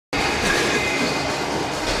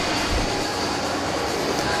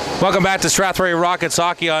Welcome back to Strathroy Rockets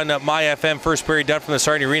hockey on myFM. First period done from the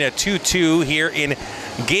Sarnia Arena. 2-2 here in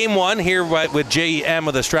Game 1 here with GM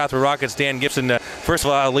of the Strathroy Rockets, Dan Gibson. First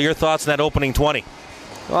of all, your thoughts on that opening 20?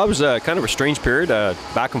 Well, it was kind of a strange period.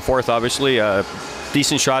 Back and forth, obviously.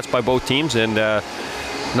 Decent shots by both teams, and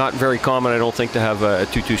not very common, I don't think, to have a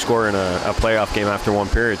 2-2 score in a playoff game after one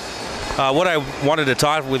period. What I wanted to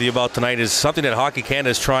talk with you about tonight is something that Hockey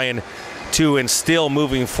Canada is trying to instill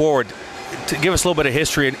moving forward. To give us a little bit of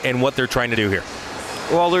history and what they're trying to do here.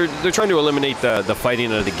 Well, they're trying to eliminate the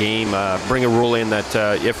fighting of the game, bring a rule in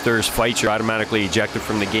that if there's fights, you're automatically ejected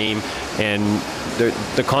from the game, and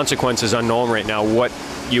the consequence is unknown right now what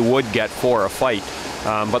you would get for a fight.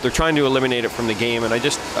 But they're trying to eliminate it from the game, and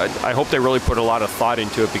I hope they really put a lot of thought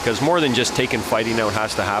into it, because more than just taking fighting out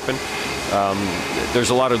has to happen.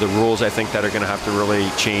 There's a lot of the rules, I think, that are going to have to really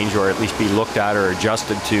change, or at least be looked at or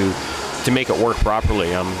adjusted to make it work properly.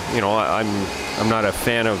 You know, I'm not a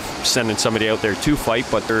fan of sending somebody out there to fight,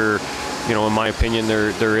 but in my opinion,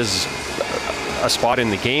 there is a spot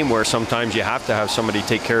in the game where sometimes you have to have somebody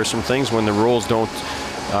take care of some things when the rules don't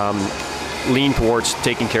lean towards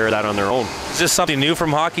taking care of that on their own. Is this something new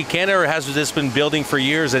from Hockey Canada, or has this been building for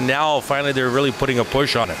years and now finally they're really putting a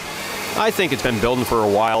push on it? I think it's been building for a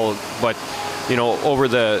while, but over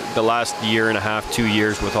the last year and a half, 2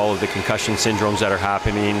 years, with all of the concussion syndromes that are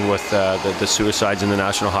happening, with the suicides in the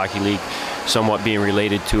National Hockey League somewhat being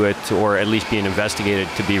related to it, or at least being investigated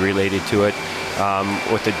to be related to it,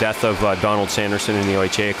 with the death of Donald Sanderson in the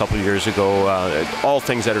OHA a couple of years ago, all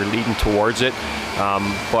things that are leading towards it.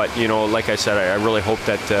 But like I said, I really hope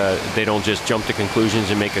that they don't just jump to conclusions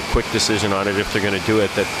and make a quick decision on it if they're going to do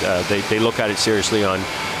it, that they look at it seriously on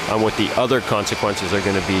what the other consequences are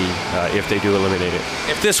going to be if they do eliminate it.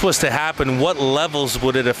 If this was to happen, what levels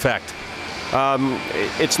would it affect?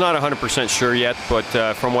 It's not 100% sure yet, but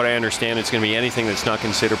from what I understand, it's going to be anything that's not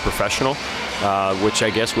considered professional, which I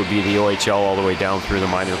guess would be the OHL all the way down through the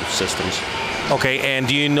minor systems. Okay, and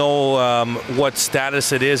do you know what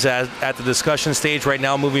status it is at the discussion stage right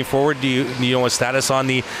now moving forward? Do you know what status on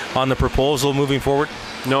the proposal moving forward?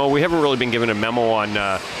 No, we haven't really been given a memo on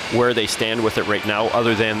where they stand with it right now,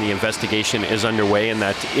 other than the investigation is underway, and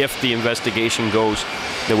that if the investigation goes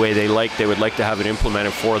the way they would like to have it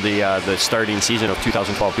implemented for the starting season of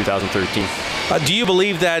 2012-2013. Do you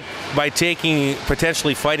believe that by taking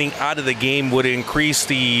potentially fighting out of the game would increase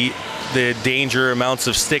the danger, amounts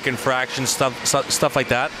of stick infractions, stuff like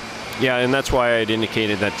that? Yeah, and that's why I'd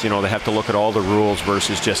indicated that they have to look at all the rules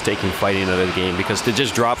versus just taking fighting out of the game, because to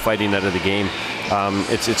just drop fighting out of the game,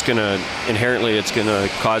 it's going to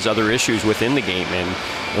cause other issues within the game,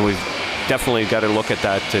 and we've definitely got to look at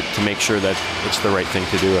that to make sure that it's the right thing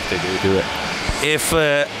to do if they do it. If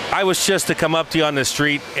I was just to come up to you on the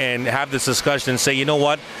street and have this discussion and say, you know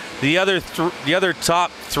what, the other top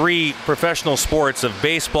three professional sports of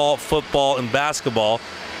baseball, football, and basketball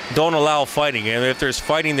don't allow fighting, and if there's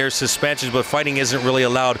fighting, there's suspensions, but fighting isn't really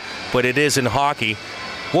allowed, but it is in hockey.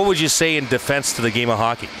 What would you say in defense to the game of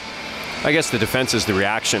hockey? I guess the defense is the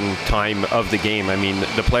reaction time of the game. I mean,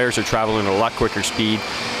 the players are traveling at a lot quicker speed.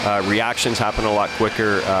 Reactions happen a lot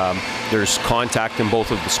quicker. There's contact in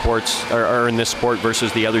both of the sports, or in this sport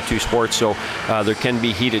versus the other two sports. So there can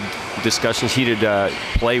be heated discussions, heated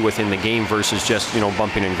play within the game versus just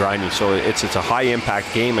bumping and grinding. So it's a high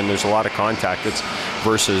impact game, and there's a lot of contact. It's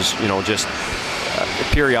versus just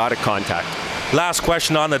periodic contact. Last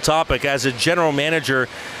question on the topic: as a general manager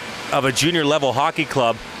of a junior level hockey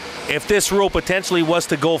club, if this rule potentially was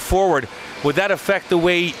to go forward, would that affect the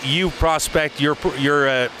way you prospect your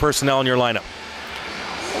personnel in your lineup?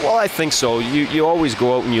 Well, I think so. You always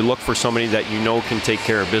go out and you look for somebody that can take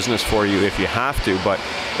care of business for you if you have to. But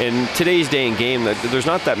in today's day and game, there's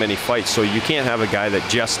not that many fights, so you can't have a guy that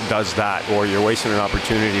just does that, or you're wasting an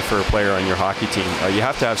opportunity for a player on your hockey team. You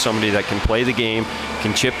have to have somebody that can play the game,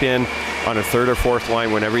 can chip in on a third or fourth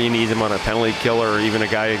line whenever you need them on a penalty kill, or even a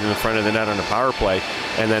guy in the front of the net on a power play,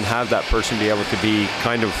 and then have that person be able to be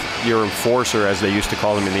kind of your enforcer, as they used to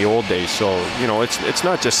call them in the old days. So it's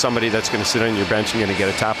not just somebody that's going to sit on your bench and going to get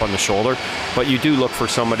a tap on the shoulder, but you do look for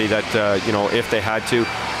somebody that if they had to,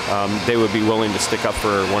 they would be willing to stick up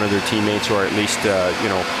for one of their teammates, or at least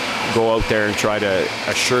go out there and try to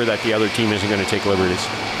assure that the other team isn't going to take liberties.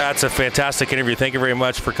 That's a fantastic interview. Thank you very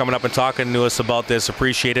much for coming up and talking to us about this.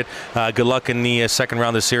 Appreciate it. Good luck in the second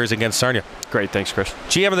round of the series against Sarnia. Great, thanks, Chris.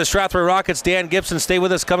 GM of the Strathroy Rockets, Dan Gibson. Stay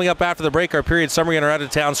with us. Coming up after the break, our period summary on our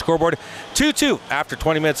out-of-town scoreboard. 2-2 after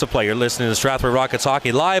 20 minutes of play. You're listening to Strathroy Rockets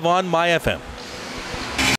hockey live on myFM.